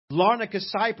Larnaca,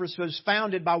 Cyprus was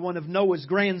founded by one of Noah's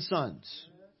grandsons.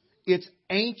 It's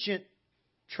ancient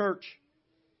church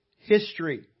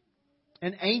history.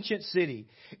 An ancient city.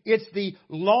 It's the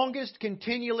longest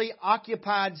continually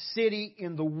occupied city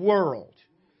in the world.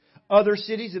 Other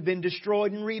cities have been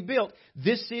destroyed and rebuilt.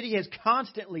 This city has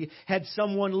constantly had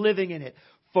someone living in it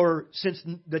since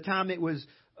the time it was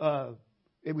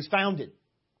founded.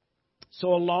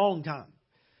 So a long time.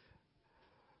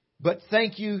 But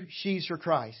thank you, She's for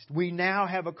Christ. We now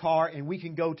have a car and we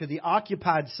can go to the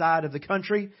occupied side of the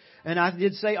country. And I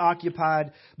did say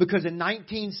occupied because in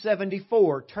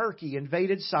 1974, Turkey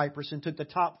invaded Cyprus and took the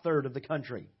top third of the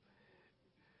country.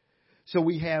 So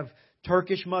we have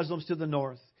Turkish Muslims to the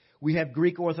north. We have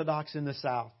Greek Orthodox in the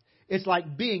south. It's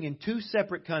like being in two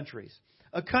separate countries.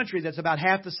 A country that's about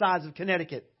half the size of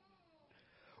Connecticut.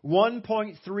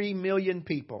 1.3 million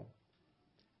people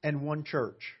and one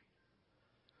church.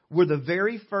 We're the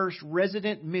very first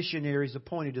resident missionaries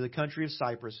appointed to the country of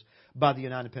Cyprus by the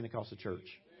United Pentecostal Church.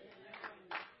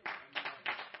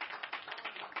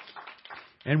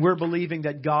 And we're believing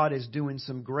that God is doing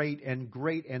some great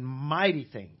and mighty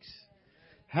things.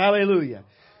 Hallelujah.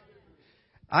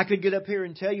 I could get up here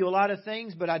and tell you a lot of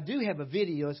things, but I do have a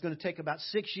video. It's going to take about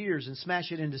 6 years and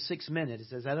smash it into 6 minutes.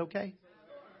 Is that okay?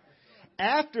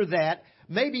 After that,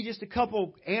 maybe just a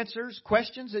couple answers,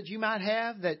 questions that you might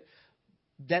have that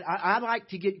I'd like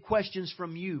to get questions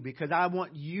from you because I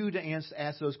want you to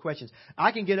ask those questions.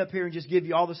 I can get up here and just give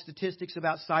you all the statistics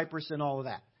about Cyprus and all of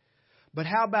that. But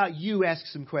how about you ask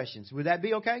some questions? Would that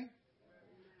be okay?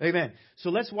 Amen. So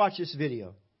let's watch this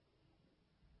video.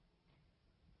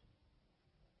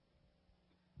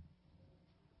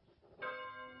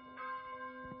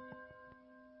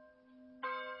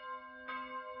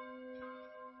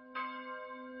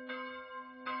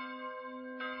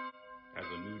 As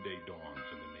a new day dawns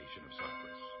in the nation of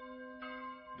Cyprus,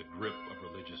 the grip of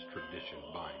religious tradition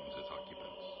binds its occupants.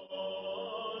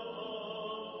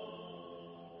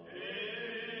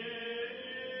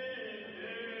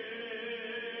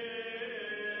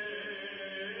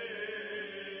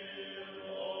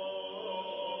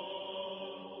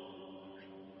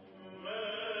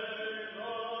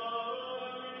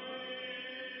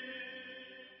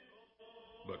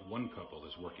 But one couple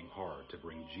is working hard to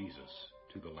bring Jesus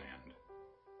to the land.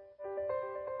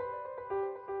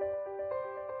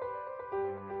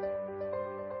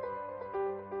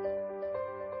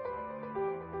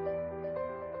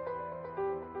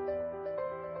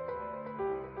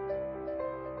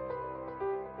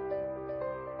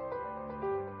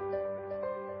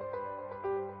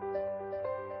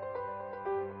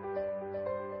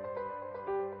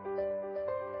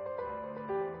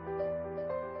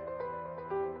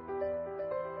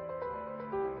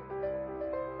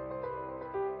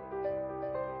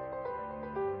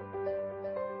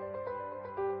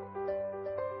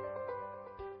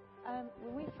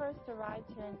 When we first arrived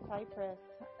here in Cyprus,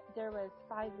 there was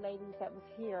 5 ladies that was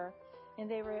here, and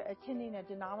they were attending a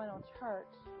denominational church.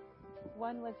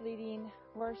 One was leading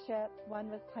worship, one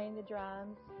was playing the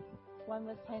drums, one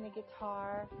was playing a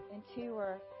guitar, and 2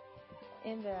 were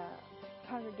in the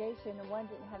congregation, and one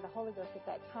didn't have the Holy Ghost at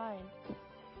that time.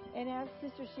 And as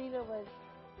Sister Sheila was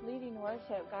leading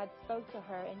worship, God spoke to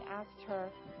her and asked her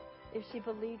if she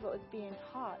believed what was being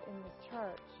taught in this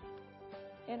church.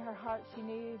 In her heart, she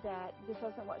knew that this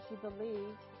wasn't what she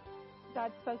believed.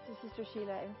 God spoke to Sister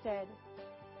Sheila and said,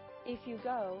 "If you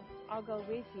go, I'll go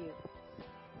with you."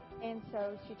 And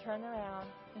so she turned around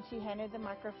and she handed the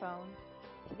microphone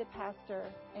to the pastor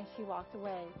and she walked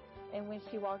away. And when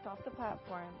she walked off the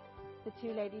platform, the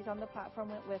 2 ladies on the platform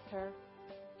went with her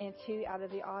and 2 out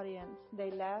of the audience.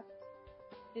 They left.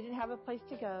 They didn't have a place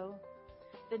to go.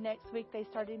 The next week they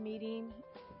started meeting,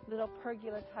 little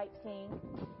pergola type thing.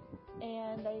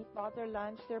 And they brought their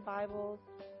lunch, their Bibles,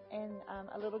 and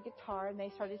a little guitar, and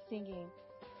they started singing.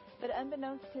 But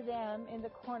unbeknownst to them, in the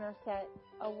corner sat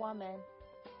a woman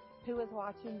who was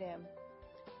watching them.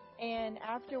 And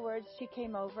afterwards, she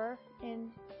came over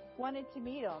and wanted to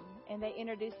meet them, and they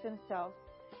introduced themselves.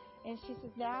 And she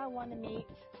says, "Now I want to meet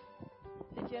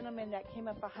the gentleman that came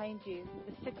up behind you,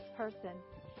 the 6th person."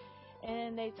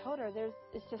 And they told her,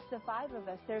 it's just the 5 of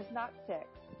us. There's not 6.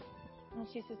 And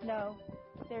she says, "No,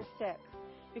 there's 6.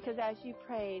 Because as you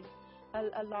prayed,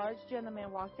 a large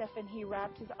gentleman walked up and he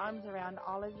wrapped his arms around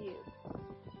all of you."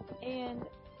 And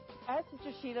as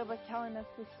Sister Sheila was telling us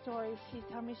this story, she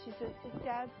told me, she said,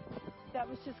 "Dad, that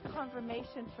was just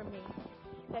confirmation for me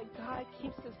that God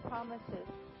keeps His promises,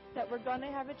 that we're going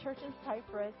to have a church in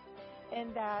Cyprus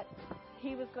and that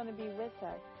He was going to be with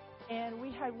us." And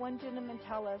we had one gentleman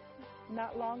tell us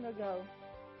not long ago,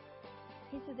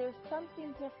 he said, "There's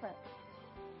something different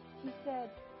He said,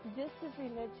 this is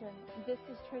religion, this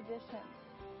is tradition,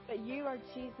 but you are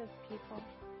Jesus people.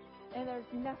 And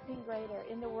there's nothing greater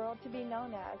in the world to be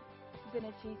known as than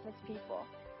a Jesus people.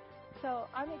 So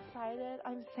I'm excited.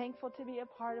 I'm thankful to be a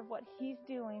part of what He's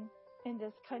doing in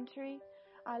this country.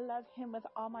 I love Him with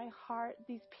all my heart.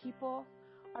 These people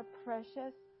are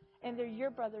precious, and they're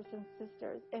your brothers and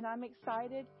sisters. And I'm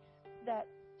excited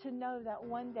to know that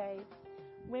one day,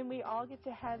 when we all get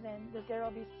to heaven, that there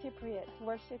will be Cypriots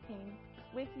worshiping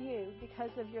with you because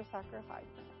of your sacrifice.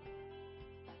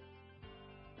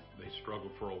 They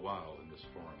struggled for a while in this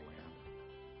foreign land.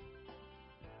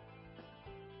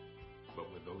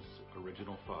 But with those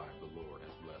original 5, the Lord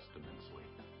has blessed immensely.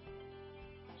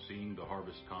 Seeing the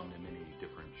harvest come in many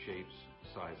different shapes,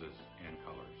 sizes, and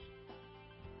colors.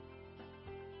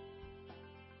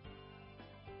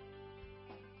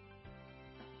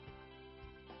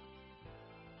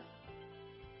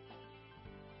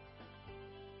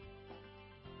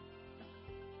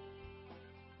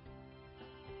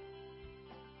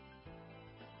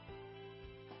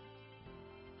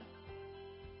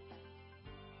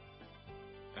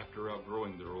 After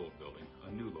outgrowing their old building,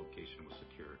 a new location was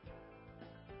secured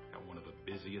at one of the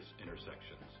busiest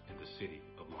intersections in the city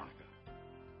of Larnaca.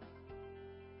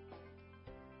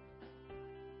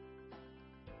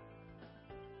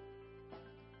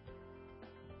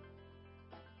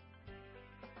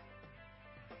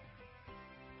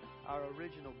 Our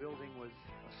original building was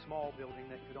a small building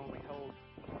that could only hold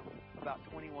about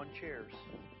 21 chairs.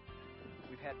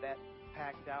 We've had that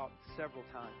packed out several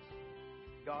times.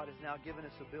 God has now given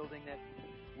us a building that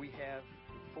we have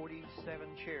 47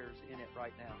 chairs in it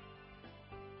right now.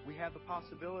 We have the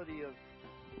possibility of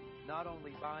not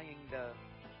only buying the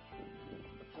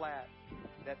flat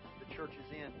that the church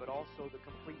is in, but also the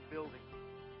complete building,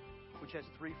 which has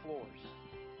 3 floors.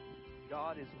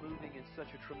 God is moving in such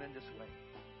a tremendous way.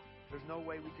 There's no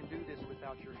way we can do this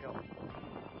without your help.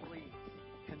 Please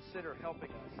consider helping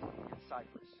us in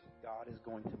Cyprus. God is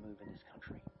going to move in this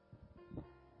country.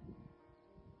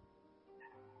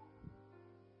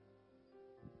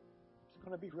 It's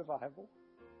going to be revival.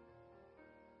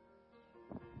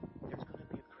 There's going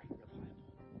to be a great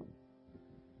revival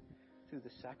through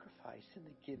the sacrifice and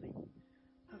the giving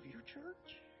of your church.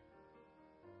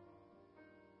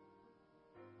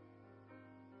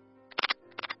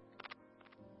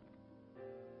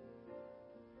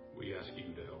 We ask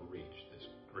you to help reach this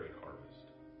great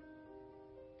harvest.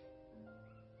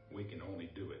 We can only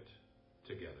do it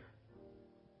together.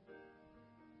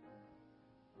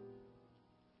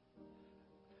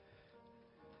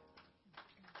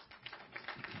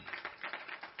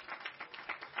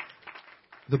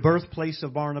 The birthplace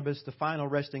of Barnabas, the final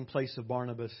resting place of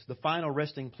Barnabas, the final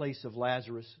resting place of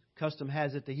Lazarus. Custom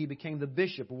has it that he became the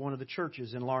bishop of one of the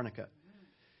churches in Larnaca.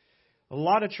 A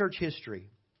lot of church history.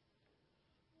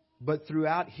 But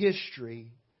throughout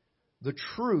history, the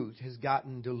truth has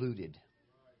gotten diluted.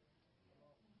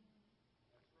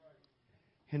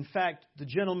 In fact, the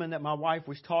gentleman that my wife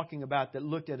was talking about that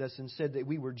looked at us and said that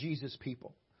we were Jesus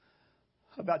people,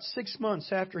 about 6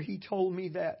 months after he told me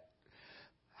that,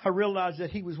 I realized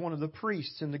that he was one of the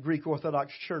priests in the Greek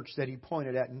Orthodox Church that he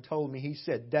pointed at and told me, he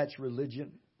said, that's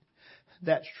religion.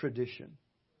 That's tradition.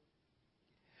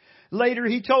 Later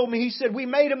he told me, he said, we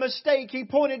made a mistake. He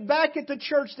pointed back at the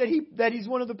church that he's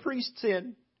one of the priests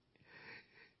in.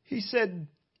 He said,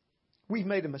 we've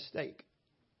made a mistake.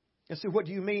 I said, what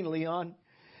do you mean, Leon?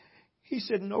 He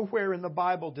said, nowhere in the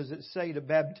Bible does it say to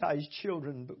baptize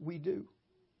children, but we do.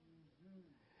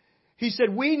 He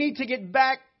said, we need to get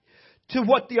back to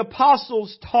what the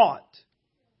apostles taught.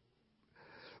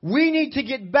 We need to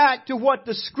get back to what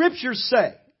the Scriptures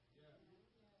say.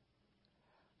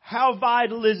 How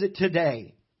vital is it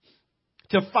today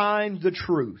to find the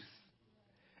truth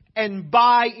and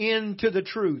buy into the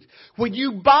truth? When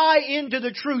you buy into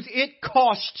the truth, it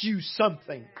costs you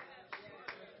something.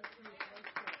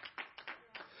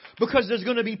 Because there's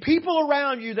going to be people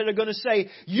around you that are going to say,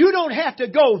 you don't have to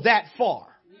go that far.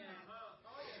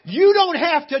 You don't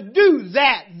have to do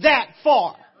that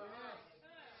far.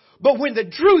 But when the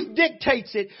truth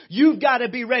dictates it, you've got to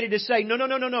be ready to say,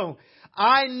 no.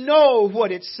 I know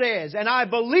what it says, and I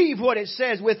believe what it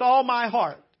says with all my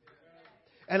heart.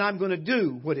 And I'm going to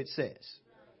do what it says.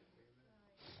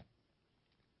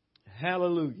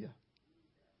 Hallelujah.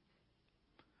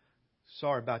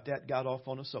 Sorry about that. Got off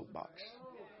on a soapbox.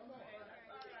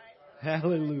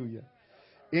 Hallelujah.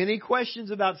 Any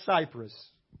questions about Cyprus?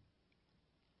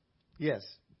 Yes.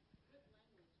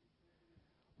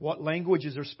 What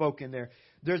languages are spoken there?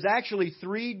 There's actually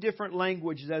 3 different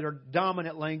languages that are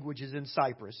dominant languages in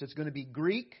Cyprus. It's going to be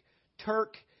Greek,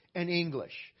 Turk, and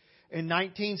English. In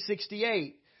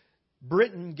 1968,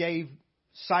 Britain gave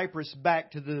Cyprus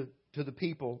back to the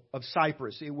people of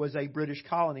Cyprus. It was a British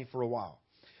colony for a while.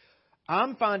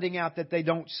 I'm finding out that they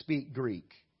don't speak Greek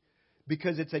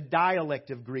because it's a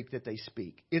dialect of Greek that they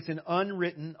speak. It's an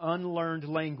unwritten, unlearned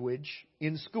language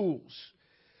in schools.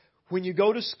 When you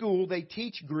go to school, they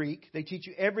teach Greek. They teach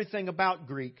you everything about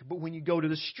Greek. But when you go to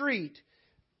the street,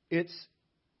 it's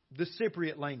the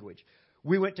Cypriot language.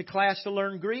 We went to class to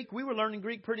learn Greek. We were learning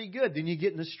Greek pretty good. Then you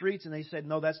get in the streets and they said,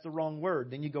 no, that's the wrong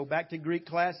word. Then you go back to Greek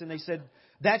class and they said,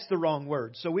 that's the wrong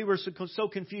word. So we were so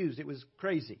confused. It was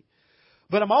crazy.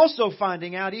 But I'm also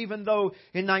finding out, even though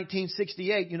in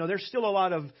 1968, there's still a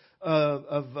lot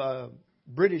of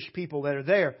British people that are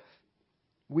there,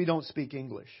 we don't speak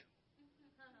English.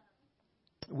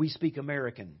 We speak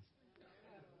American.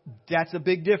 That's a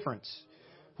big difference.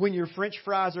 When your French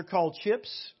fries are called chips,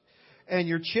 and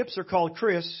your chips are called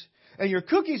crisps, and your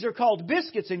cookies are called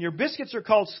biscuits, and your biscuits are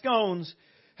called scones,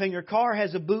 and your car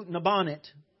has a boot and a bonnet.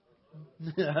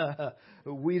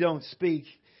 We don't speak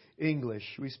English.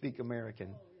 We speak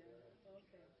American.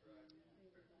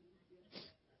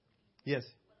 Yes.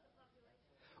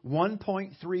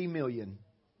 1.3 million.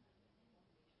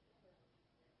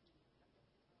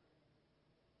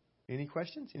 Any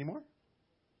questions? Any more?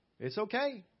 It's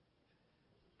okay.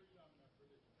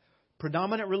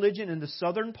 Predominant religion in the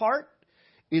southern part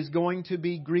is going to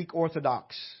be Greek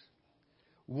Orthodox.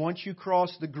 Once you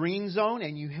cross the green zone,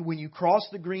 and when you cross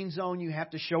the green zone, you have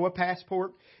to show a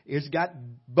passport. It's got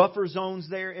buffer zones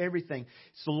there, everything.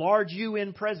 It's a large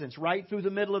UN presence right through the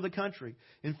middle of the country.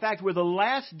 In fact, we're the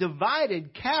last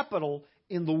divided capital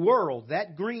in the world.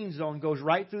 That green zone goes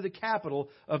right through the capital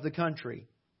of the country.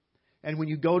 And when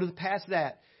you go past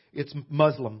that, it's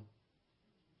Muslim.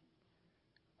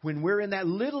 When we're in that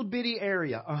little bitty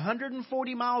area,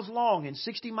 140 miles long and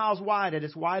 60 miles wide at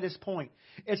its widest point,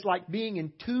 it's like being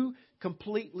in two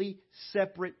completely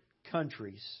separate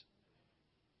countries.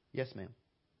 Yes, ma'am.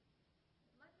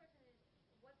 My question is,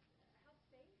 how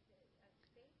safe is it?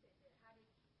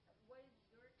 What is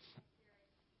your experience?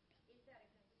 Is that a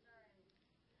concern?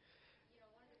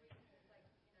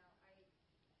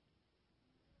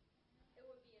 One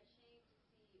of the reasons is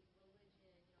it would be a shame to see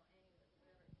religion, any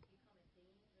whatever, become a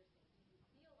dangerous thing. Do you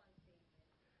feel unsafe?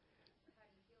 How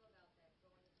do you feel about that, going to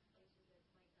places that might not be safe?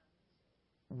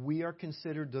 We are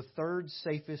considered the third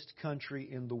safest country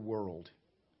in the world.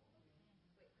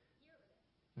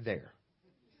 There.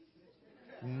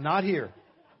 Not here.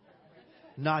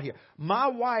 Not here. My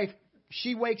wife,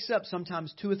 she wakes up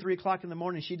sometimes 2 or 3 o'clock in the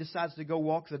morning. She decides to go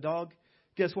walk the dog.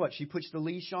 Guess what? She puts the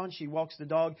leash on. She walks the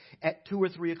dog at 2 or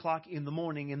 3 o'clock in the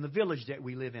morning in the village that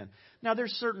we live in. Now,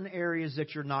 there's certain areas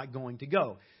that you're not going to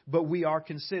go, but we are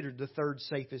considered the third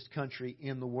safest country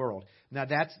in the world. Now,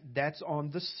 that's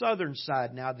on the southern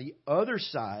side. Now, the other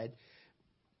side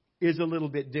is a little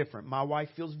bit different. My wife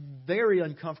feels very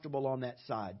uncomfortable on that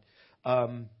side.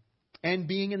 And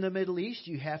being in the Middle East,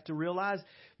 you have to realize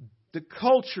the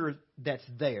culture that's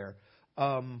there.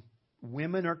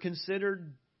 Women are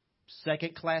considered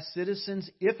second-class citizens,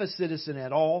 if a citizen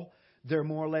at all. They're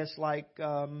more or less like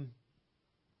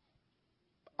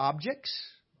objects,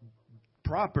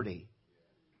 property.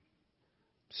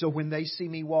 So when they see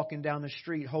me walking down the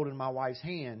street holding my wife's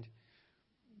hand,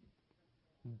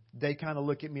 they kind of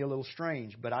look at me a little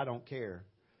strange, but I don't care.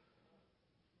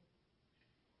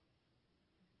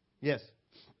 Yes?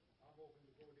 I'm hoping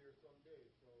to go there someday.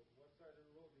 So what side of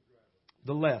the road you driving?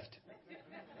 The left.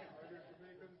 Are there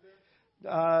Jamaicans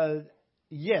there?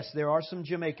 Yes, there are some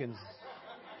Jamaicans.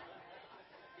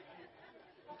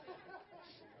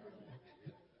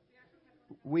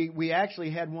 We actually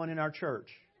had one in our church.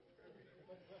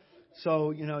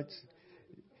 So, it's,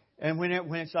 and when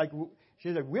it's like,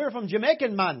 she's like, we're from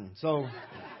Jamaican, man. So,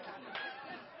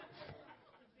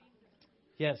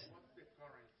 yes.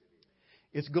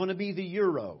 It's going to be the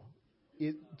euro.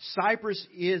 Cyprus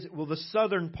is, the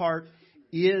southern part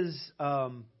is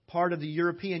part of the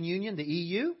European Union, the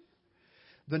EU.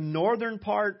 The northern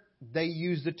part, they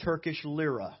use the Turkish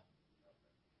lira.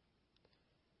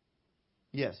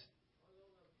 Yes.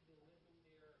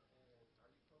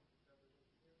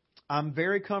 I'm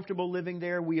very comfortable living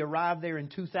there. We arrived there in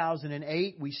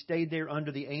 2008. We stayed there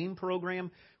under the AIM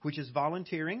program, which is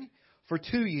volunteering, for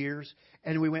 2 years.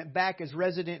 And we went back as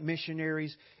resident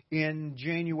missionaries in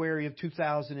January of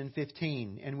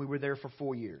 2015. And we were there for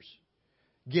 4 years.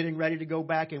 Getting ready to go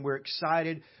back, and we're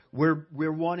excited. We're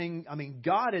wanting,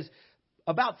 God is,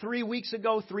 about 3 weeks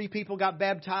ago, 3 people got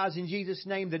baptized in Jesus'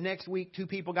 name. The next week, 2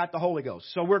 people got the Holy Ghost.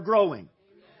 So we're growing.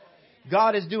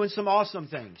 God is doing some awesome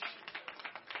things.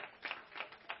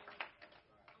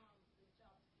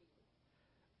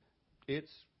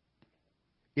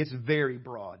 It's very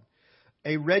broad.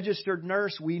 A registered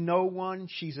nurse, we know one.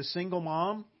 She's a single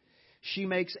mom. She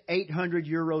makes 800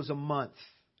 euros a month.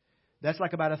 That's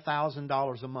like about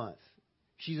 $1,000 a month.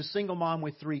 She's a single mom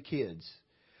with 3 kids.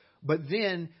 But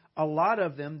then a lot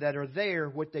of them that are there,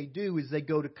 what they do is they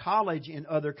go to college in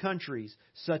other countries,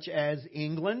 such as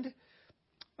England,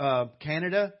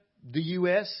 Canada, the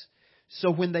U.S.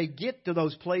 So when they get to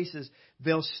those places,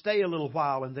 they'll stay a little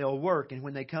while and they'll work. And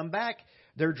when they come back,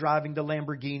 they're driving the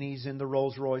Lamborghinis and the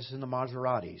Rolls Royces and the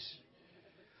Maseratis.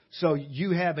 So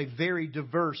you have a very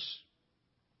diverse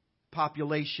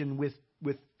population with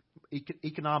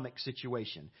economic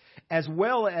situation, as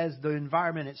well as the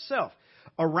environment itself.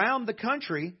 Around the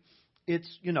country,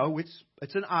 it's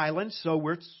an island, so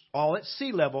it's all at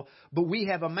sea level, but we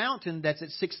have a mountain that's at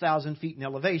 6,000 feet in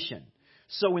elevation.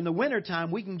 So in the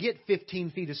wintertime, we can get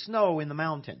 15 feet of snow in the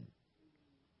mountain.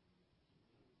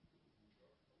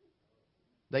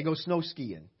 They go snow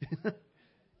skiing.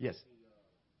 Yes.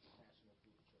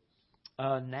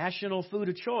 National food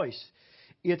of choice.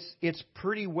 It's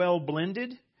pretty well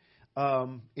blended.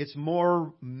 It's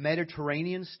more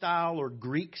Mediterranean style or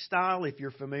Greek style, if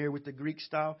you're familiar with the Greek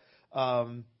style.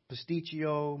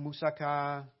 Pasticcio,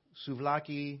 moussaka,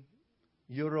 souvlaki,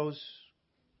 gyros,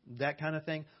 that kind of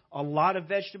thing. A lot of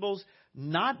vegetables.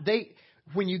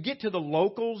 When you get to the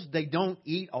locals, they don't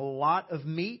eat a lot of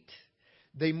meat.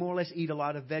 They more or less eat a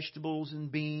lot of vegetables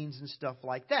and beans and stuff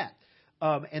like that.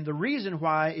 And the reason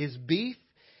why is beef.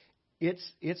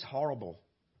 It's horrible.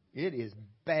 It is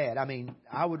bad. I mean,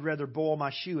 I would rather boil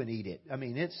my shoe and eat it. I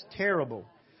mean, it's terrible.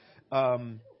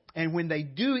 And when they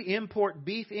do import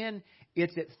beef in,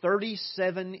 it's at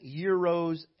 37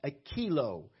 euros a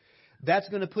kilo. That's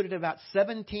going to put it about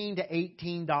 $17 to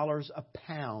 $18 a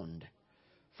pound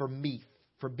for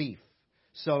beef.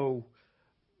 So,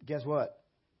 guess what?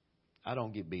 I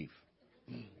don't get beef.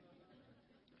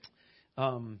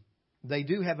 They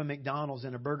do have a McDonald's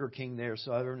and a Burger King there,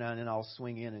 so every now and then I'll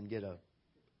swing in and get a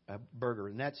burger,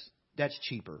 and that's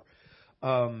cheaper.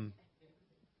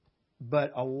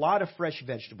 But a lot of fresh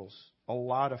vegetables. A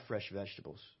lot of fresh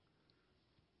vegetables.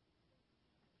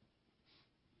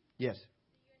 Yes.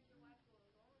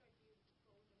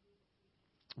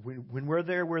 When we're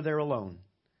there alone.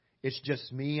 It's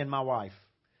just me and my wife.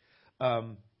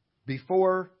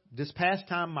 Before this past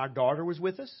time, my daughter was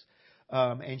with us,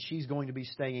 and she's going to be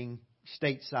staying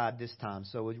stateside this time,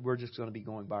 so we're just going to be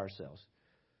going by ourselves.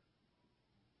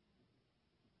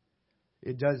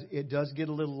 It does get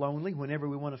a little lonely whenever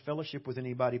we want to fellowship with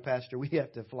anybody, Pastor. We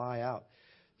have to fly out.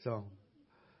 So,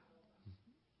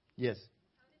 yes.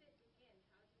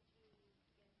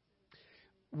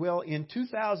 Well, in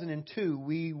 2002,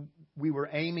 we were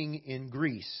aiming in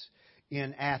Greece,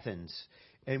 in Athens,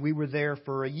 and we were there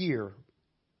for a year.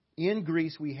 In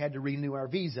Greece, we had to renew our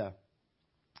visa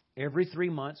every 3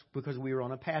 months because we were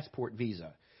on a passport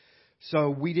visa. So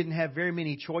we didn't have very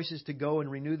many choices to go and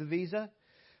renew the visa.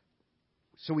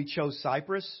 So we chose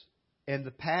Cyprus, and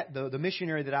the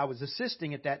missionary that I was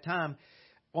assisting at that time,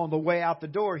 on the way out the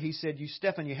door, he said,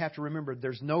 Stephan, you have to remember,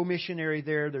 there's no missionary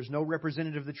there. There's no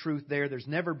representative of the truth there. There's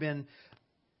never been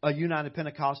a United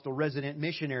Pentecostal resident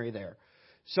missionary there.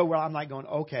 So I'm like going,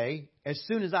 okay. As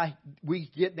soon as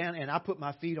we get down and I put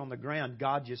my feet on the ground,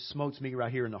 God just smotes me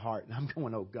right here in the heart. And I'm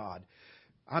going, oh, God,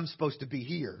 I'm supposed to be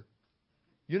here.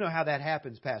 You know how that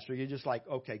happens, Pastor. You're just like,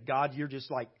 okay, God, you're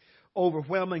just like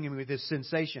overwhelming me with this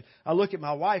sensation. I look at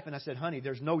my wife and I said, honey,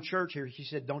 there's no church here. She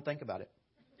said, don't think about it.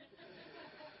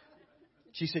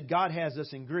 She said, God has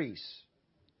us in Greece.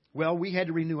 Well, we had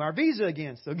to renew our visa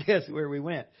again. So guess where we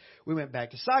went? We went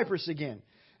back to Cyprus again.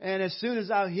 And as soon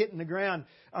as I was hitting the ground,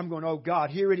 I'm going, oh, God,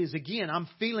 here it is again. I'm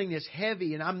feeling this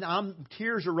heavy and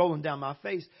tears are rolling down my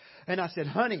face. And I said,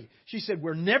 honey, she said,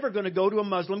 we're never going to go to a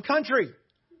Muslim country.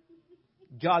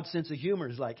 God's sense of humor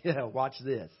is like, yeah, watch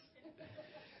this.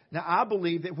 Now, I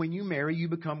believe that when you marry, you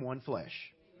become one flesh.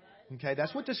 Okay,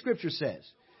 that's what the Scripture says.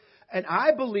 And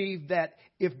I believe that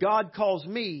if God calls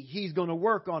me, He's going to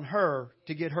work on her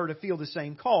to get her to feel the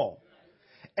same call.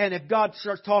 And if God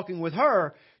starts talking with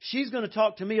her, she's going to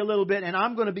talk to me a little bit, and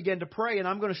I'm going to begin to pray, and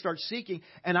I'm going to start seeking,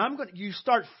 and you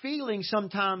start feeling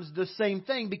sometimes the same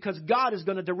thing because God is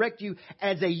going to direct you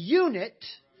as a unit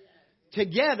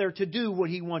together to do what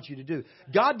He wants you to do.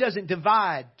 God doesn't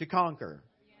divide to conquer.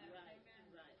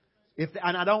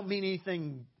 And I don't mean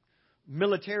anything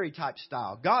military type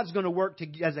style. God's going to work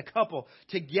as a couple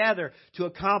together to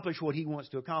accomplish what He wants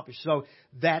to accomplish. So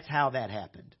that's how that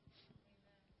happened.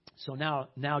 So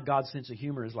now God's sense of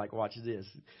humor is like, watch this.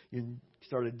 You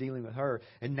started dealing with her,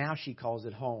 and now she calls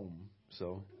it home.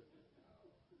 So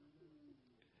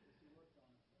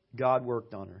God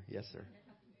worked on her. Yes, sir.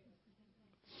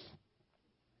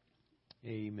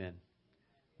 Amen.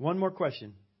 One more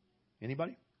question.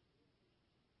 Anybody?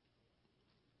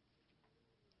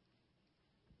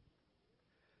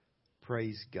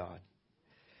 Praise God.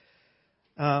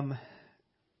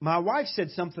 My wife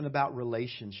said something about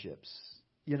relationships.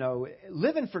 You know,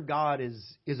 living for God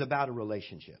is about a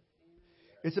relationship.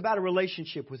 It's about a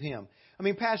relationship with Him. I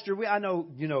mean, Pastor, I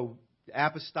know,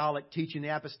 apostolic teaching, the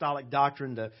apostolic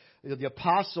doctrine, the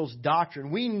apostles'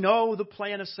 doctrine. We know the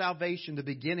plan of salvation, the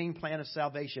beginning plan of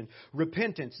salvation.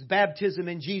 Repentance, baptism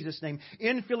in Jesus' name,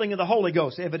 infilling of the Holy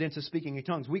Ghost, evidence of speaking in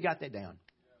tongues. We got that down.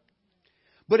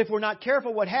 But if we're not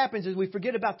careful, what happens is we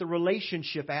forget about the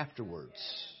relationship afterwards.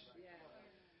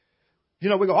 We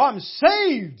go, I'm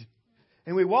saved.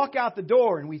 And we walk out the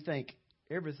door and we think,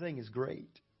 everything is great.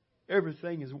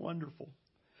 Everything is wonderful.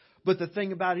 But the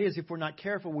thing about it is, if we're not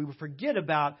careful, we will forget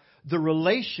about the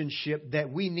relationship that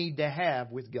we need to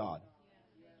have with God.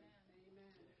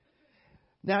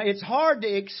 Now, it's hard to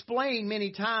explain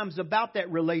many times about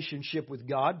that relationship with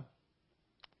God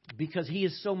because He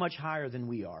is so much higher than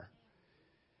we are.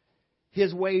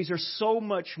 His ways are so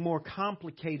much more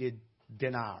complicated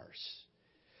than ours.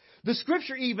 The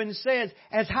Scripture even says,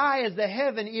 as high as the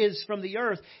heaven is from the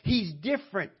earth, He's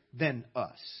different than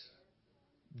us.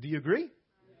 Do you agree?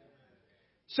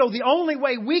 So the only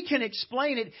way we can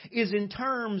explain it is in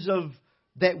terms of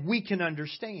that we can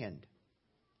understand.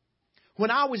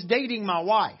 When I was dating my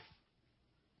wife,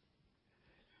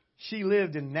 she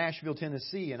lived in Nashville,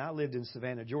 Tennessee, and I lived in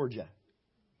Savannah, Georgia.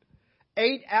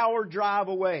 8-hour drive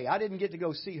away. I didn't get to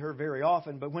go see her very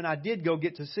often, but when I did go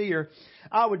get to see her,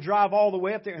 I would drive all the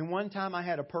way up there. And one time I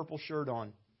had a purple shirt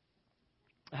on.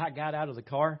 I got out of the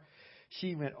car.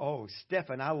 She went, "Oh,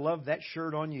 Stephan, I love that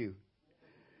shirt on you."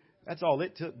 That's all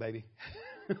it took, baby.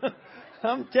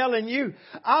 I'm telling you,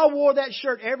 I wore that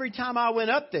shirt every time I went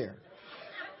up there.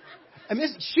 And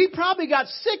she probably got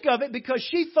sick of it because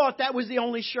she thought that was the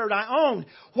only shirt I owned.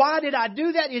 Why did I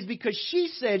do that? Is because she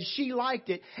said she liked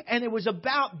it. And it was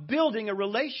about building a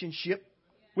relationship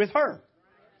with her.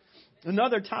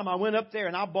 Another time I went up there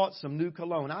and I bought some new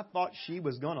cologne. I thought she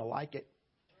was going to like it.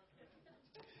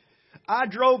 I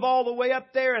drove all the way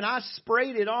up there and I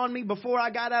sprayed it on me before I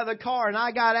got out of the car. And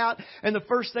I got out and the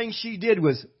first thing she did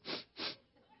was,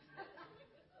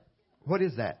 "What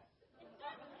is that?"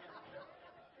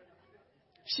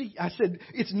 I said,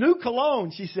 "It's new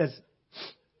cologne." She says,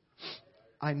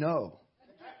 "I know."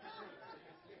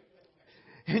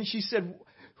 And she said,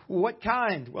 "What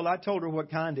kind?" Well, I told her what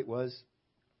kind it was.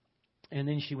 And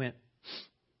then she went,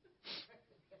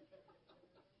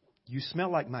 "You smell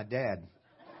like my dad."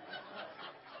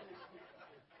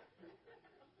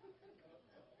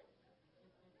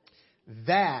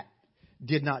 That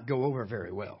did not go over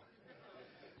very well.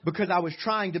 Because I was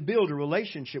trying to build a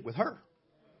relationship with her.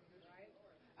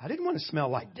 I didn't want to smell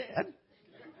like Dad.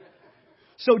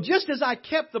 So just as I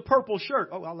kept the purple shirt.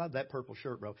 Oh, I love that purple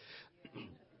shirt, bro.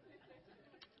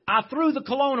 I threw the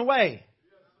cologne away.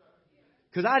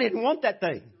 Because I didn't want that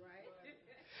thing.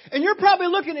 And you're probably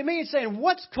looking at me and saying,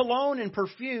 what's cologne and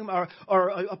perfume or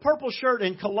a purple shirt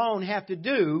and cologne have to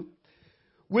do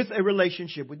with a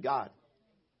relationship with God?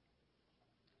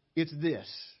 It's this.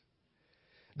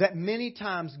 That many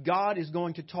times God is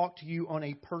going to talk to you on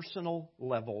a personal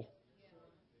level.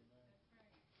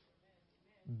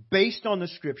 Based on the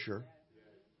Scripture.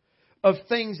 Of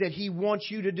things that He wants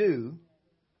you to do.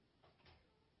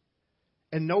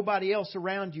 And nobody else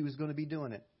around you is going to be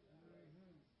doing it.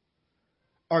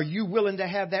 Are you willing to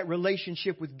have that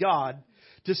relationship with God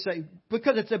to say,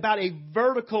 because it's about a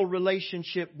vertical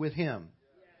relationship with Him.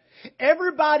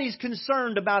 Everybody's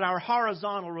concerned about our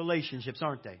horizontal relationships,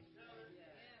 aren't they?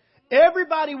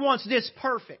 Everybody wants this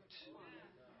perfect.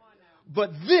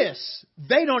 But this,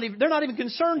 they're not even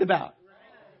concerned about.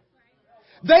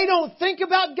 They don't think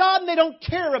about God and they don't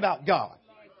care about God.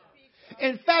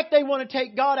 In fact, they want to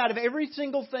take God out of every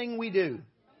single thing we do.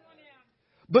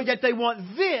 But yet they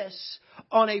want this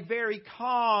on a very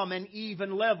calm and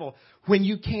even level when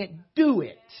you can't do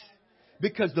it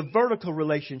because the vertical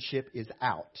relationship is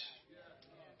out.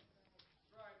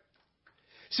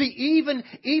 See, even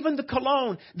the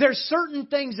cologne, there's certain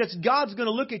things that God's going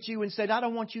to look at you and say, I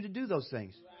don't want you to do those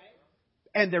things.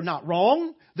 And they're not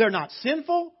wrong. They're not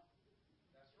sinful.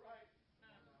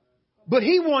 But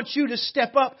He wants you to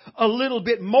step up a little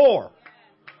bit more.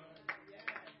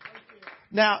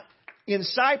 Now, in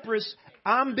Cyprus,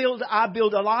 I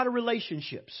build a lot of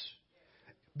relationships.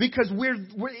 Because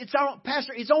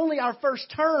it's only our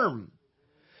first term.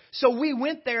 So we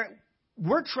went there.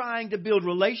 We're trying to build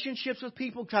relationships with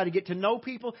people, try to get to know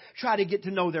people, try to get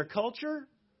to know their culture,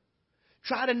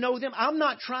 Try to know them. I'm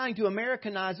not trying to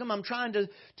Americanize them. I'm trying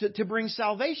to bring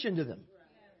salvation to them.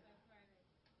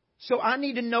 So I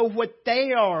need to know what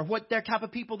they are, what their type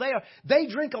of people they are. They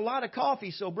drink a lot of coffee.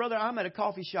 So, brother, I'm at a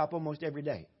coffee shop almost every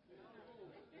day.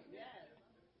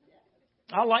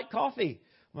 I like coffee.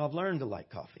 Well, I've learned to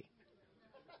like coffee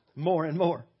more and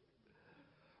more.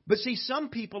 But see, some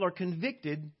people are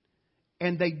convicted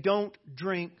and they don't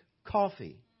drink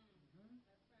coffee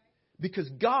because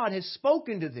God has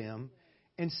spoken to them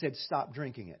and said, stop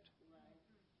drinking it.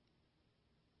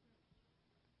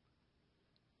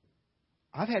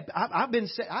 I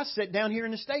sat down here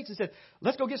in the States and said,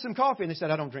 let's go get some coffee. And they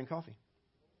said, I don't drink coffee.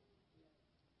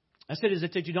 I said, is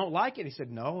it that you don't like it? He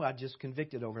said, no, I just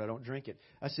convicted over it. I don't drink it.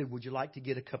 I said, would you like to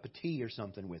get a cup of tea or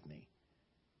something with me?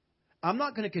 I'm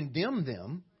not going to condemn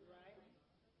them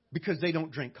because they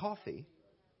don't drink coffee.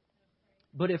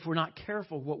 But if we're not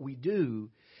careful, what we do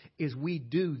is we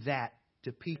do that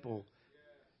to people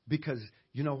because,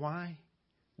 you know why?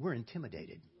 We're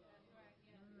intimidated.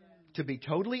 To be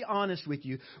totally honest with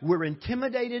you, we're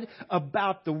intimidated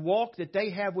about the walk that they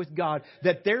have with God,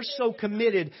 that they're so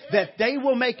committed that they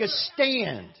will make a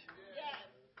stand.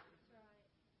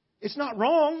 It's not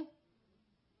wrong.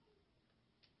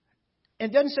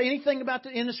 And it doesn't say anything about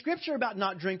in the Scripture about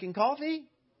not drinking coffee.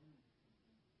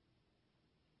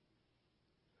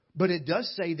 But it does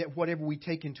say that whatever we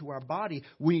take into our body,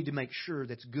 we need to make sure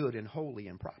that's good and holy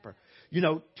and proper. You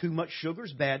know, too much sugar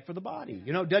is bad for the body.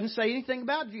 You know, it doesn't say anything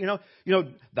about,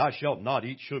 thou shalt not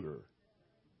eat sugar.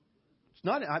 It's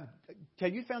not,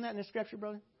 have you found that in the Scripture,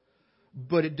 brother?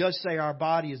 But it does say our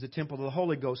body is the temple of the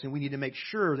Holy Ghost, and we need to make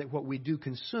sure that what we do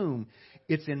consume,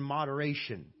 it's in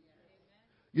moderation.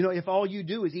 You know, if all you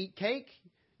do is eat cake,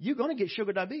 you're going to get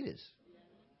sugar diabetes.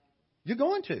 You're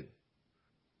going to.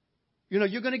 You know,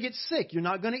 you're going to get sick. You're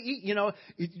not going to eat. You know,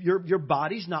 your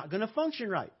body's not going to function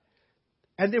right.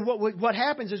 And then what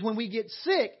happens is when we get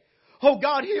sick, oh,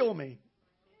 God, heal me.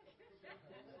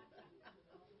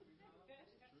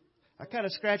 I kind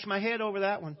of scratched my head over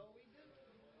that one.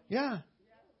 Yeah.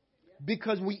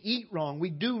 Because we eat wrong.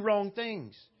 We do wrong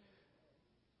things.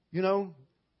 You know,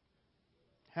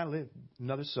 how to live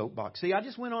another soapbox. See, I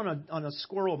just went on a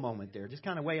squirrel moment there, just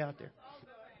kind of way out there.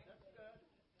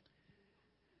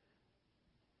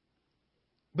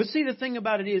 But see, the thing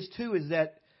about it is, too, is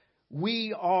that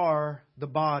we are the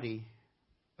body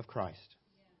of Christ.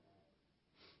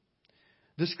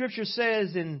 The Scripture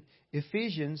says in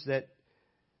Ephesians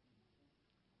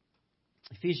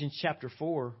chapter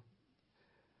 4,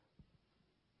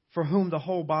 for whom the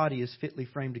whole body is fitly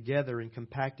framed together and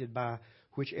compacted by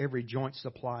which every joint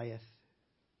supplieth.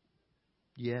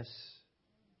 Yes,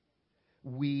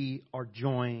 we are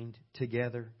joined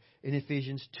together. In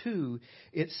Ephesians 2,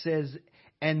 it says,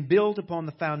 and built upon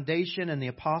the foundation and the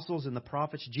apostles and the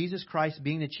prophets, Jesus Christ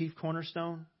being the chief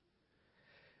cornerstone,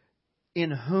 in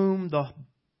whom the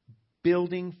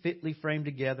building fitly framed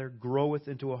together groweth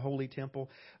into a holy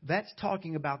temple. That's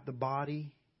talking about the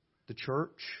body, the church.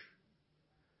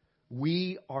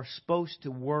 We are supposed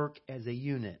to work as a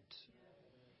unit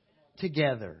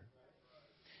together.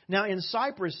 Now in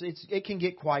Cyprus, it can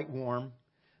get quite warm.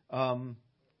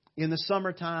 In the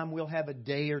summertime, we'll have a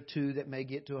day or two that may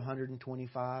get to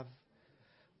 125,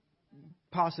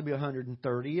 possibly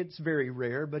 130. It's very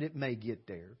rare, but it may get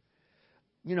there.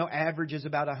 You know, average is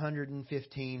about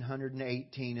 115,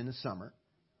 118 in the summer.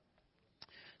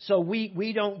 So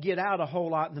we don't get out a whole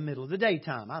lot in the middle of the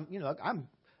daytime.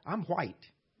 I'm white.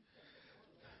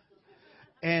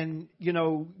 And, you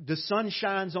know, the sun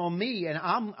shines on me and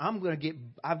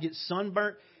I'll get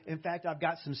sunburnt. In fact, I've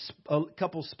got a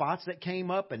couple spots that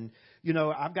came up and, you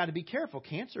know, I've got to be careful.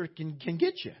 Cancer can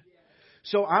get you.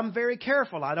 So I'm very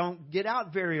careful. I don't get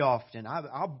out very often.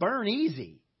 I'll burn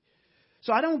easy.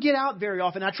 So I don't get out very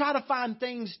often. I try to find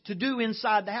things to do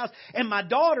inside the house. And my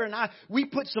daughter and we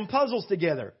put some puzzles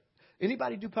together.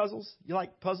 Anybody do puzzles? You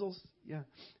like puzzles? Yeah.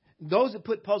 Those that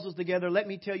put puzzles together, let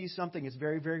me tell you something. It's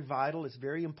very, very vital. It's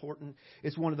very important.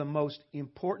 It's one of the most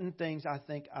important things I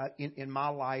think in my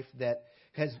life that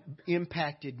has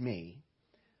impacted me.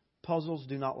 Puzzles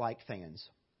do not like fans.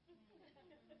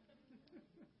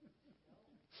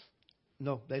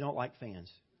 No, they don't like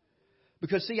fans.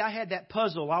 Because, see, I had that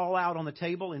puzzle all out on the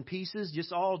table in pieces,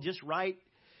 just right.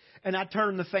 And I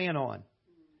turned the fan on.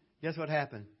 Guess what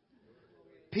happened?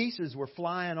 Pieces were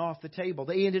flying off the table.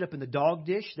 They ended up in the dog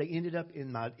dish. They ended up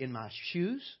in my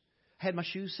shoes. I had my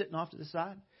shoes sitting off to the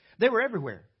side. They were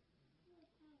everywhere.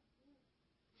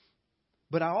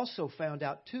 But I also found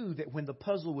out, too, that when the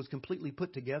puzzle was completely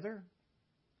put together,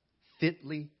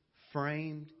 fitly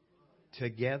framed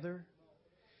together,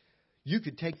 You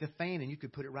could take the fan and you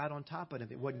could put it right on top of it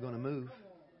if it wasn't going to move.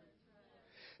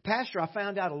 Pastor, I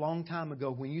found out a long time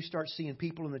ago, when you start seeing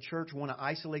people in the church want to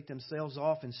isolate themselves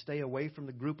off and stay away from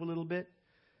the group a little bit,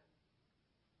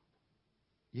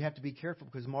 you have to be careful,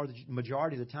 because the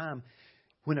majority of the time,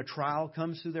 when a trial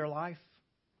comes through their life,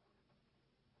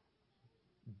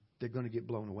 they're going to get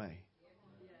blown away.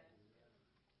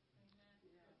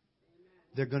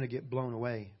 They're going to get blown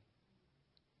away.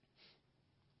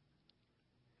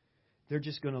 They're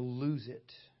just going to lose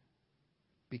it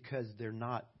because they're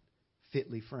not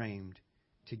fitly framed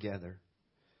together.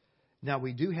 Now,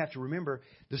 we do have to remember,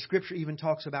 the Scripture even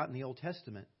talks about in the Old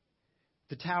Testament,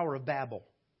 the Tower of Babel.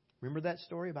 Remember that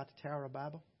story about the Tower of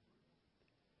Babel?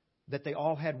 That they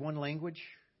all had one language.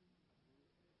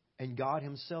 And God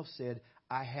Himself said,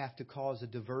 I have to cause a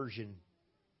diversion.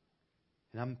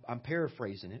 And I'm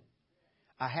paraphrasing it.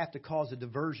 I have to cause a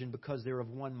diversion because they're of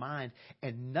one mind,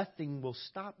 and nothing will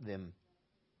stop them.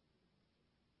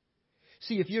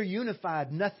 See, if you're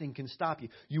unified, nothing can stop you.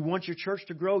 You want your church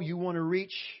to grow? You want to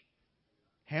reach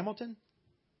Hamilton?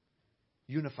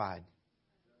 Unified.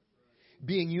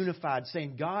 Being unified,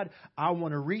 saying, God, I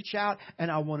want to reach out and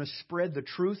I want to spread the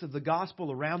truth of the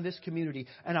gospel around this community,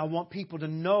 and I want people to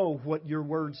know what your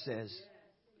word says.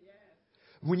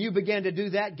 When you begin to do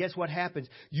that, guess what happens?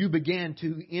 You begin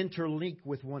to interlink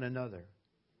with one another.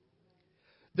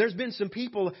 There's been some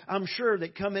people, I'm sure,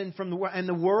 that come in from the world, and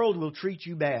the world will treat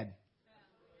you bad.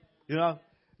 You know,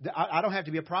 I don't have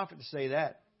to be a prophet to say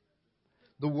that.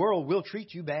 The world will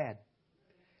treat you bad.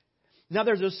 Now,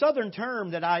 there's a southern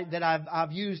term that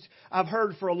I've used, I've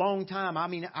heard for a long time. I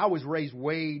mean, I was raised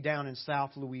way down in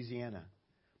South Louisiana,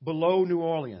 below New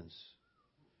Orleans,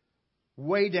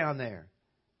 way down there.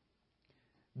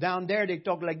 Down there, they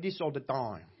talk like this all the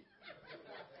time.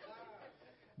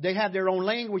 They have their own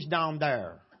language down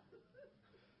there.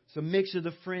 It's a mix of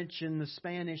the French and the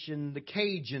Spanish and the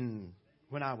Cajun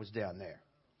when I was down there.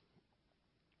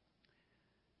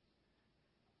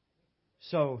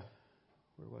 So,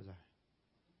 where was I?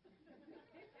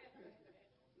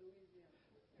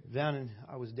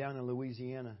 I was down in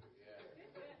Louisiana.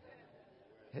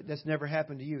 That's never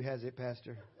happened to you, has it,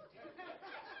 Pastor?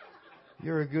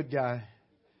 You're a good guy.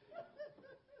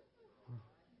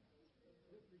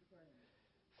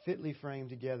 Fitly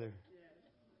framed together,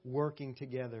 working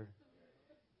together,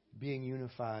 being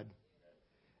unified.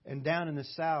 And down in the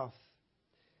South,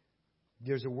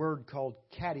 there's a word called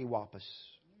cattywampus.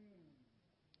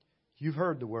 You've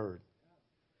heard the word.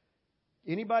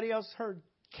 Anybody else heard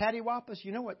cattywampus?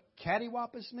 You know what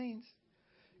cattywampus means?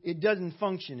 It doesn't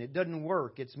function. It doesn't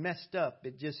work. It's messed up.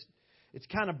 It's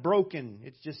kind of broken.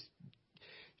 It's just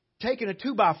taking a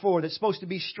 2x4 that's supposed to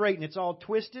be straight and it's all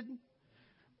twisted.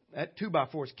 That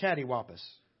 2x4 is cattywampus.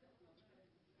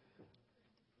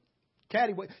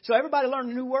 So everybody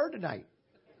learned a new word tonight.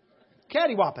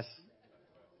 Cattywampus.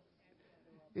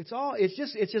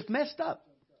 It's just messed up.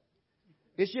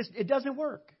 It doesn't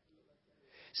work.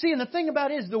 See, and the thing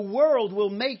about it is, the world will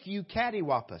make you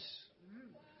cattywampus.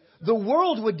 The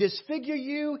world would disfigure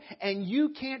you, and you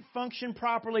can't function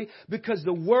properly because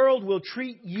the world will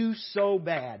treat you so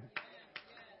bad.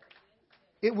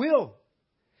 It will.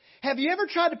 Have you ever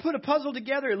tried to put a puzzle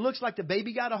together? It looks like the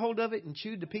baby got a hold of it and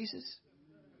chewed to pieces.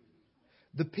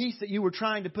 The piece that you were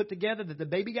trying to put together that the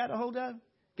baby got a hold of,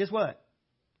 guess what?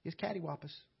 It's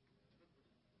cattywampus.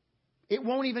 It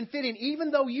won't even fit in.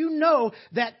 Even though you know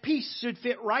that piece should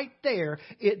fit right there,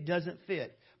 it doesn't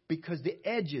fit because the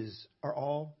edges are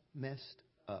all messed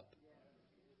up.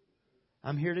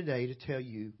 I'm here today to tell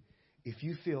you, if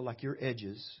you feel like your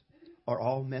edges are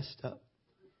all messed up,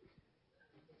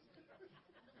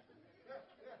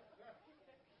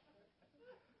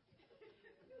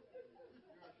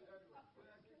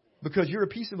 because you're a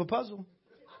piece of a puzzle.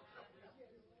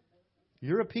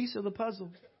 You're a piece of the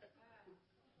puzzle.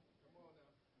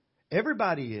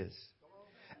 Everybody is.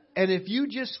 And if you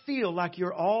just feel like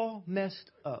you're all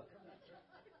messed up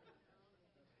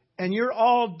and you're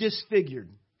all disfigured,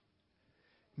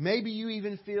 maybe you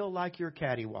even feel like you're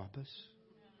cattywampus,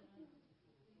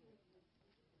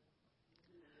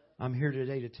 I'm here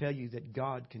today to tell you that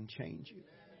God can change you.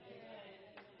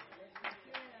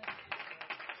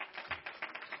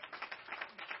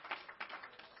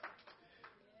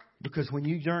 Because when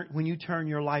you turn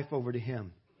your life over to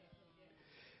Him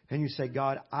and you say,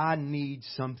 God, I need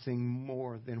something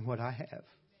more than what I have.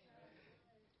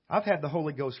 I've had the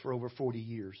Holy Ghost for over 40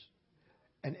 years.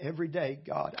 And every day,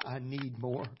 God, I need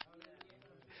more.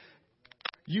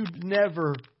 You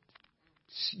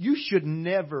should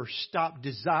never stop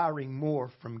desiring more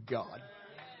from God.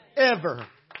 Ever.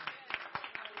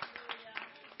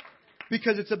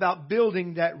 Because it's about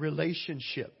building that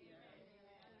relationship.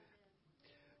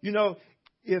 You know,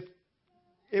 if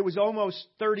it was almost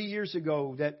 30 years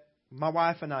ago that my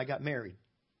wife and I got married.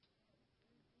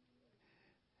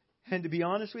 And to be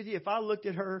honest with you, if I looked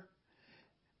at her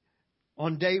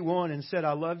on day one and said,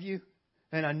 I love you,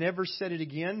 and I never said it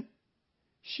again,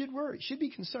 she'd worry. She'd be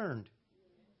concerned.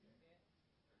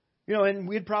 You know, and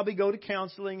we'd probably go to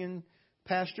counseling, and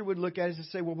Pastor would look at us and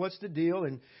say, well, what's the deal?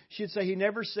 And she'd say, he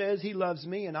never says he loves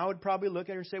me. And I would probably look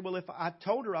at her and say, well, if I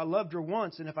told her I loved her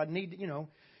once, and if I need, you know,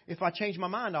 if I change my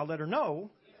mind, I'll let her know.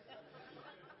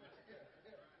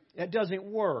 That doesn't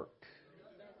work.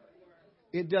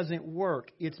 It doesn't work.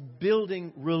 It's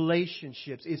building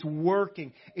relationships. It's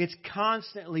working. It's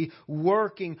constantly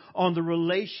working on the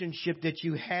relationship that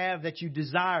you have, that you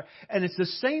desire. And it's the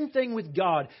same thing with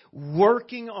God,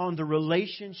 working on the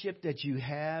relationship that you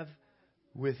have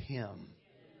with Him.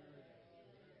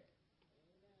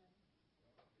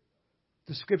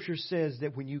 The Scripture says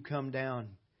that when you come down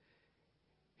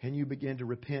and you begin to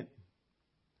repent,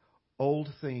 old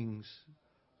things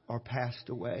are passed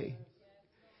away.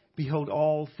 Behold,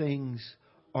 all things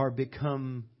are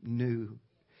become new.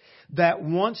 That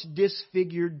once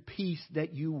disfigured piece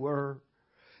that you were,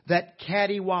 that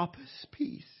cattywampus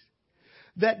piece,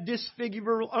 that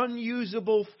disfigurable,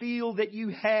 unusable feel that you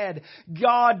had,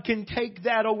 God can take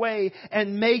that away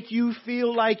and make you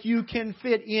feel like you can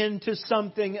fit into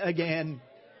something again.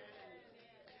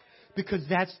 Because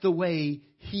that's the way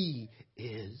He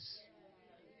is.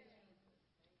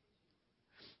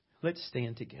 Let's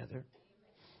stand together.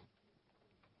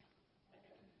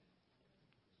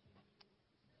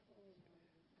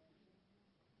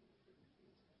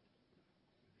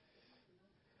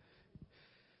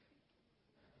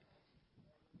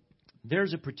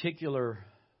 There's a particular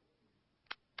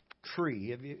tree.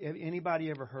 Have anybody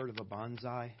ever heard of a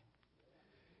bonsai?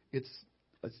 Is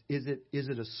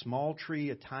it a small tree,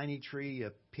 a tiny tree,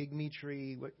 a pygmy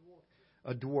tree? What?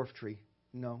 A dwarf tree?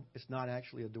 No, it's not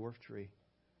actually a dwarf tree.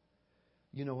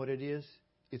 You know what it is?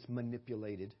 It's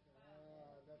manipulated.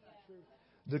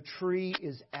 The tree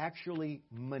is actually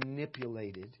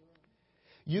manipulated.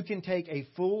 You can take a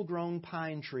full-grown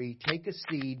pine tree, take a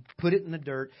seed, put it in the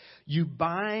dirt. You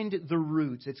bind the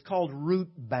roots. It's called root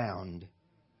bound.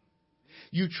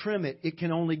 You trim it. It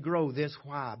can only grow this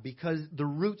high because the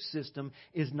root system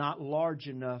is not large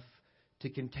enough to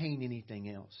contain anything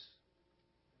else.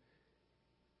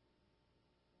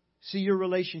 See, your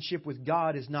relationship with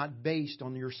God is not based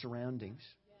on your surroundings.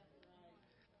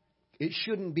 It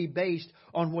shouldn't be based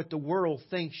on what the world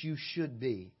thinks you should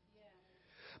be.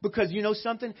 Because you know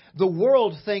something? The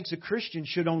world thinks a Christian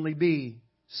should only be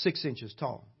 6 inches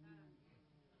tall.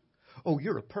 Oh,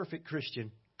 you're a perfect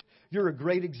Christian. You're a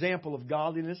great example of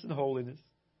godliness and holiness.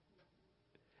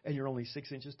 And you're only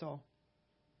 6 inches tall.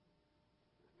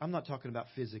 I'm not talking about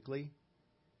physically.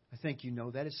 I think you know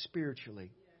that. It's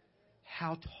spiritually.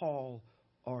 How tall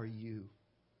are you?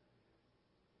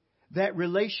 That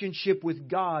relationship with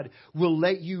God will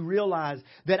let you realize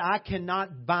that I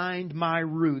cannot bind my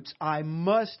roots. I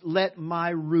must let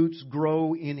my roots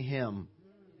grow in Him.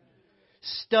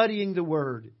 Studying the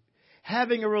Word,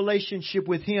 having a relationship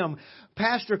with Him,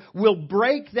 Pastor, will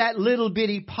break that little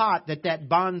bitty pot that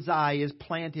bonsai is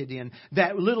planted in.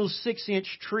 That little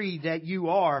 6-inch tree that you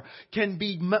are can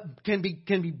be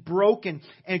broken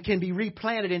and can be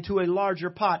replanted into a larger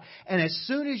pot. And as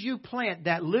soon as you plant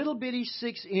that little bitty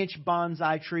 6-inch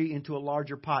bonsai tree into a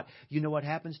larger pot, you know what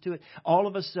happens to it? All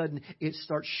of a sudden, it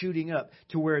starts shooting up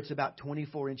to where it's about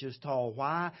 24 inches tall.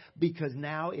 Why? Because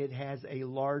now it has a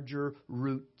larger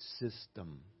root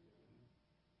system.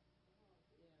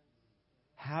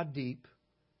 How deep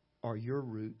are your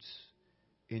roots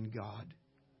in God?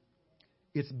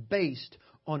 It's based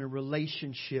on a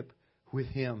relationship with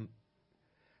Him.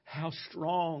 How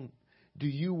strong do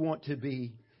you want to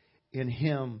be in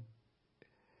Him?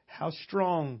 How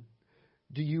strong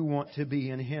do you want to be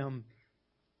in Him?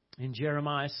 In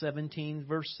Jeremiah 17,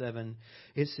 verse 7,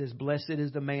 it says, Blessed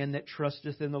is the man that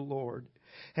trusteth in the Lord,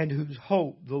 and whose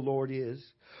hope the Lord is.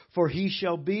 For he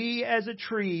shall be as a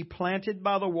tree planted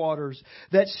by the waters,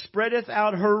 that spreadeth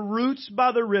out her roots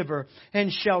by the river,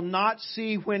 and shall not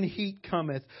see when heat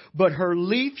cometh. But her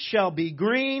leaf shall be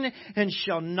green, and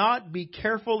shall not be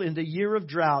careful in the year of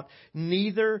drought,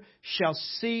 neither shall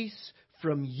cease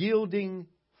from yielding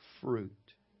fruit.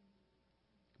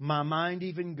 My mind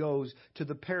even goes to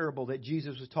the parable that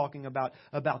Jesus was talking about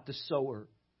the sower.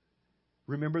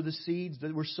 Remember the seeds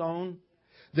that were sown?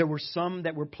 There were some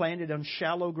that were planted on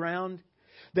shallow ground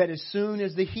that as soon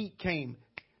as the heat came,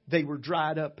 they were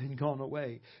dried up and gone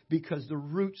away because the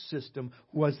root system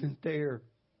wasn't there.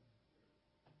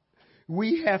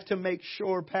 We have to make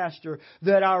sure, Pastor,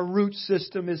 that our root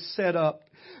system is set up,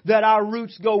 that our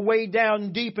roots go way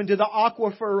down deep into the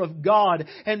aquifer of God,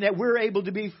 and that we're able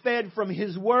to be fed from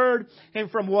His Word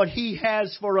and from what He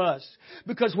has for us.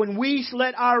 Because when we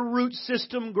let our root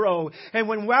system grow, and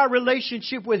when our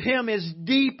relationship with Him is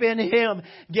deep in Him,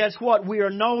 guess what? We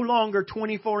are no longer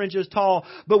 24 inches tall,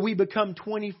 but we become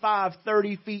 25,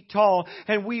 30 feet tall,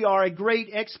 and we are a great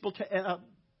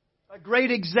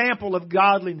example of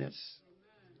godliness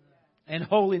and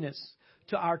holiness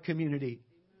to our community.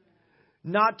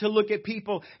 Not to look at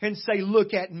people and say,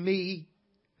 look at me.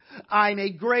 I'm a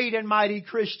great and mighty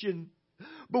Christian.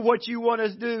 But what you want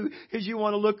to do is you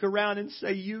want to look around and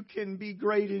say, you can be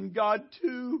great in God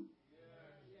too.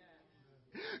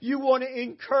 You want to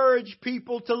encourage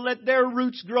people to let their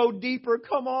roots grow deeper.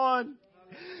 Come on.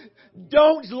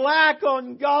 Don't lack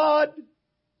on God.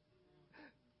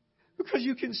 Because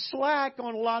you can slack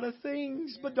on a lot of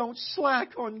things, but don't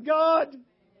slack on God.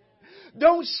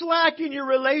 Don't slack in your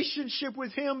relationship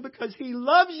with Him because He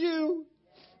loves you.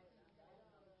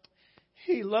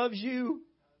 He loves you.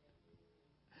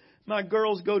 My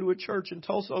girls go to a church in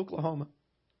Tulsa, Oklahoma.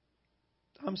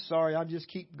 I'm sorry, I just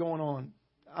keep going on.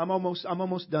 I'm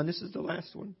almost done. This is the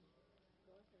last one.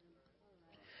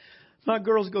 My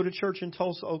girls go to church in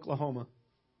Tulsa, Oklahoma.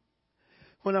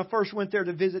 When I first went there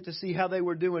to visit to see how they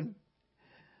were doing,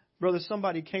 brother,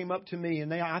 somebody came up to me,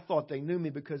 and I thought they knew me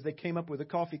because they came up with a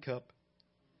coffee cup.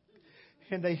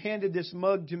 And they handed this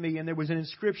mug to me, and there was an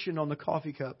inscription on the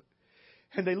coffee cup.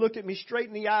 And they looked at me straight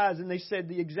in the eyes, and they said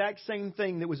the exact same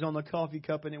thing that was on the coffee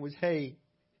cup, and it was, hey,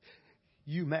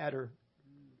 you matter.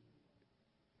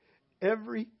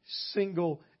 Every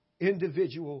single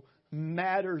individual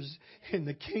matters in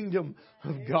the kingdom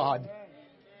of God.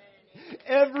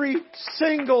 Every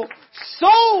single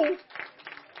soul.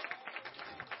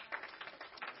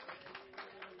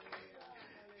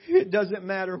 It doesn't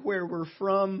matter where we're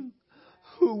from,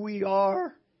 who we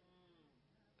are.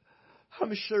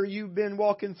 I'm sure you've been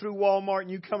walking through Walmart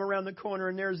and you come around the corner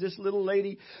and there's this little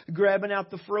lady grabbing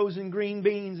out the frozen green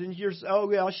beans and you're,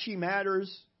 oh yeah, she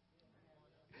matters.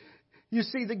 You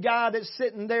see the guy that's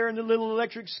sitting there in the little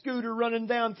electric scooter running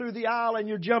down through the aisle and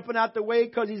you're jumping out the way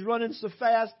because he's running so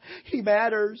fast. He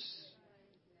matters.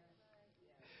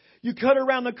 You cut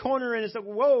around the corner and it's like,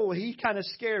 whoa, he's kind of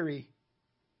scary.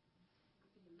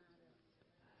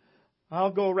 I'll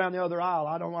go around the other aisle.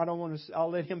 I don't want to. I'll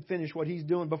let him finish what he's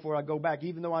doing before I go back,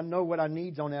 even though I know what I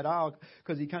need's on that aisle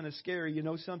because he's kind of scary. You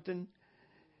know something?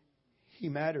 He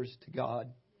matters to God.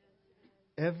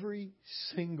 Every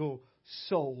single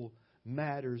soul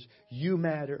matters. You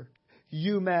matter.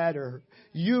 You matter.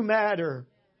 You matter.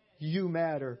 You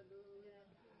matter.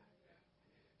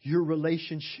 Your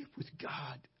relationship with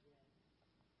God.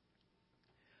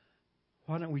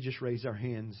 Why don't we just raise our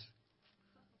hands?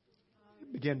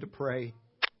 Begin to pray.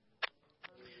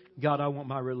 God, I want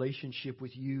my relationship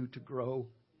with You to grow.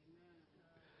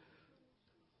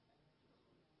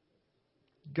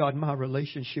 God, my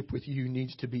relationship with You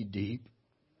needs to be deep.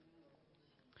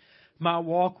 My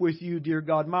walk with You, dear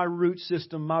God, my root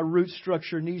system, my root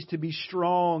structure needs to be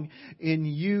strong in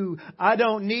You. I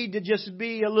don't need to just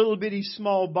be a little bitty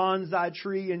small bonsai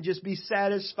tree and just be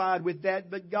satisfied with that.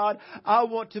 But God, I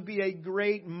want to be a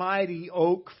great mighty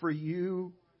oak for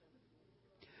You.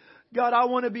 God, I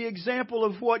want to be an example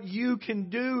of what You can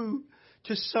do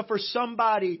to suffer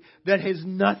somebody that has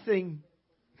nothing.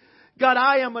 God,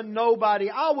 I am a nobody.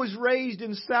 I was raised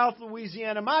in South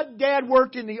Louisiana. My dad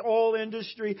worked in the oil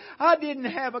industry. I didn't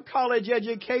have a college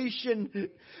education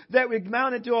that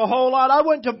amounted to a whole lot. I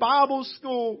went to Bible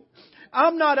school.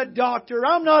 I'm not a doctor.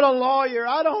 I'm not a lawyer.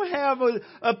 I don't have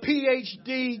a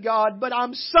PhD, God, but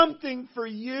I'm something for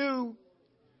You.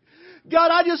 God,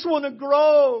 I just want to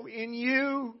grow in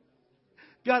You.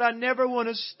 God, I never want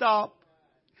to stop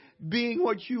being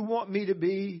what You want me to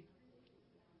be.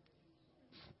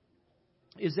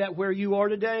 Is that where you are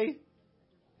today?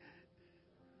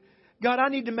 God, I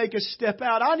need to make a step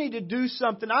out. I need to do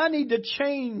something. I need to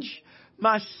change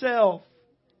myself.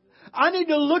 I need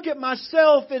to look at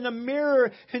myself in the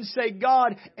mirror and say,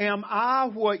 God, am I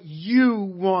what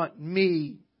You want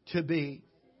me to be?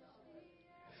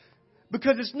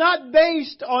 Because it's not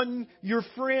based on your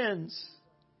friends.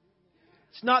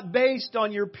 It's not based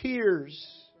on your peers.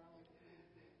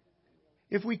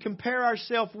 If we compare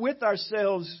ourselves with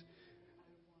ourselves,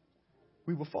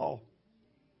 we will fall.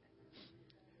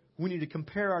 We need to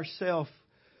compare ourselves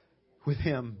with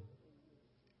Him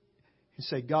and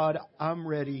say, God, I'm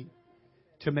ready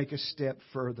to make a step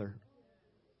further.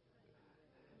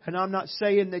 And I'm not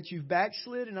saying that you've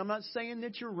backslid, and I'm not saying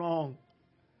that you're wrong.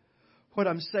 What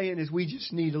I'm saying is we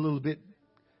just need a little bit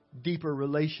deeper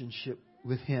relationship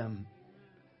with Him.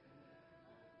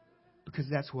 Because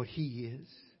that's what He is.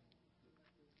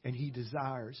 And He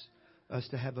desires us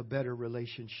to have a better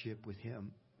relationship with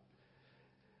Him.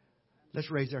 Let's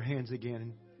raise our hands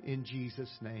again in Jesus'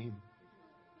 name.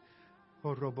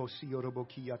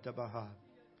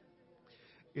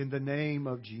 In the name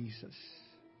of Jesus.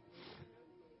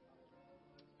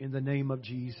 In the name of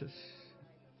Jesus.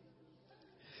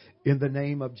 In the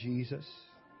name of Jesus.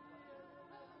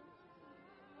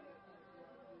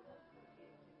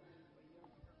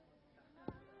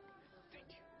 Thank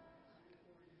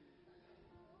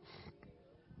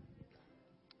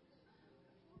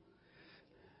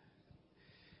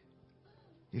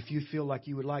you. If you feel like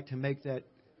you would like to make that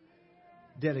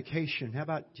dedication, how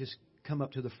about just come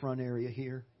up to the front area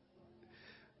here?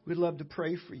 We'd love to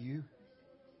pray for you.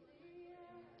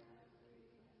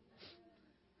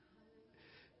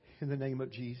 In the name of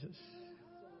Jesus. In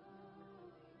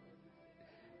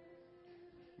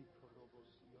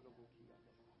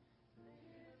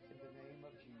the name of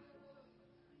Jesus.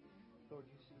 Lord,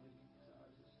 you see the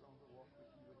desires a stronger walk with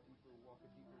you, a deeper walk, a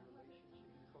deeper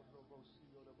relationship.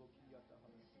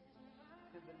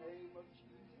 In the name of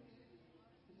Jesus.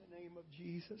 In the name of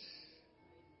Jesus.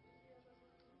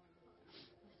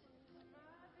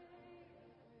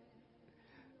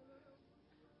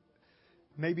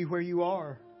 Maybe where you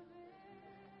are.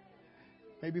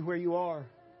 Maybe where you are.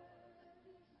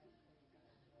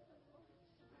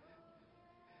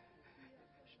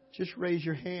 Just raise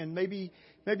your hand. Maybe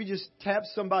just tap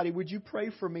somebody. Would you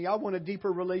pray for me? I want a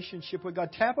deeper relationship with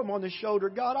God. Tap them on the shoulder.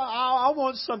 God, I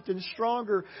want something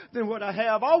stronger than what I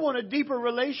have. I want a deeper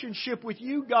relationship with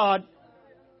you, God.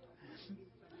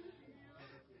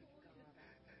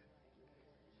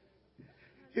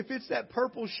 If it's that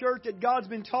purple shirt that God's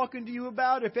been talking to you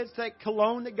about, if it's that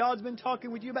cologne that God's been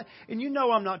talking with you about, and you know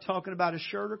I'm not talking about a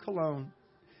shirt or cologne.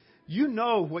 You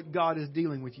know what God is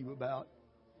dealing with you about.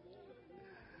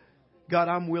 God,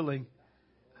 I'm willing.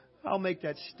 I'll make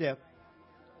that step.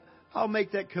 I'll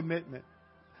make that commitment.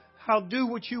 I'll do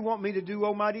what you want me to do,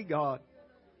 Almighty God.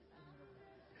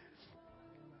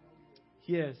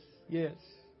 Yes, yes.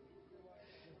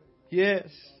 Yes,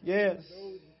 yes.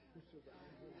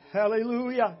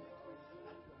 Hallelujah.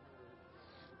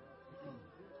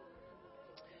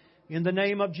 In the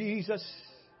name of Jesus.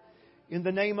 In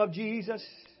the name of Jesus.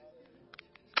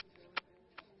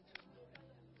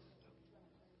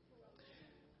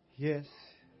 Yes.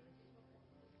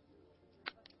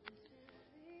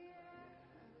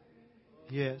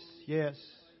 Yes, yes.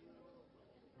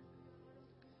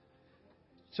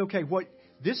 It's okay.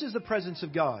 This is the presence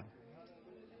of God.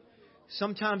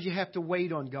 Sometimes you have to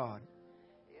wait on God.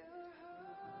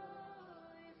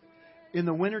 In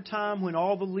the wintertime when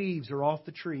all the leaves are off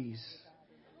the trees,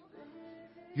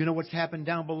 you know what's happened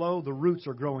down below? The roots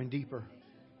are growing deeper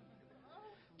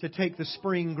to take the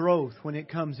spring growth when it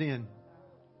comes in.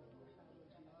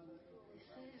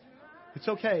 It's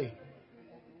okay.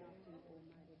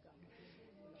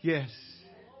 Yes.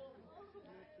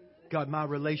 God, my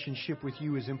relationship with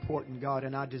you is important, God,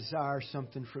 and I desire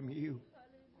something from you.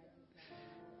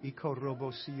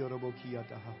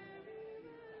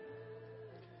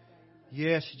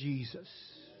 Yes, Jesus.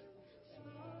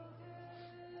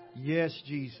 Yes,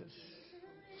 Jesus.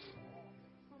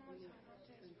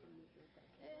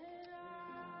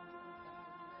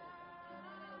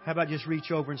 How about just reach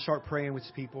over and start praying with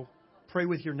people? Pray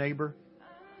with your neighbor.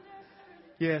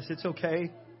 Yes, it's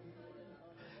okay.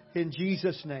 In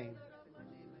Jesus' name.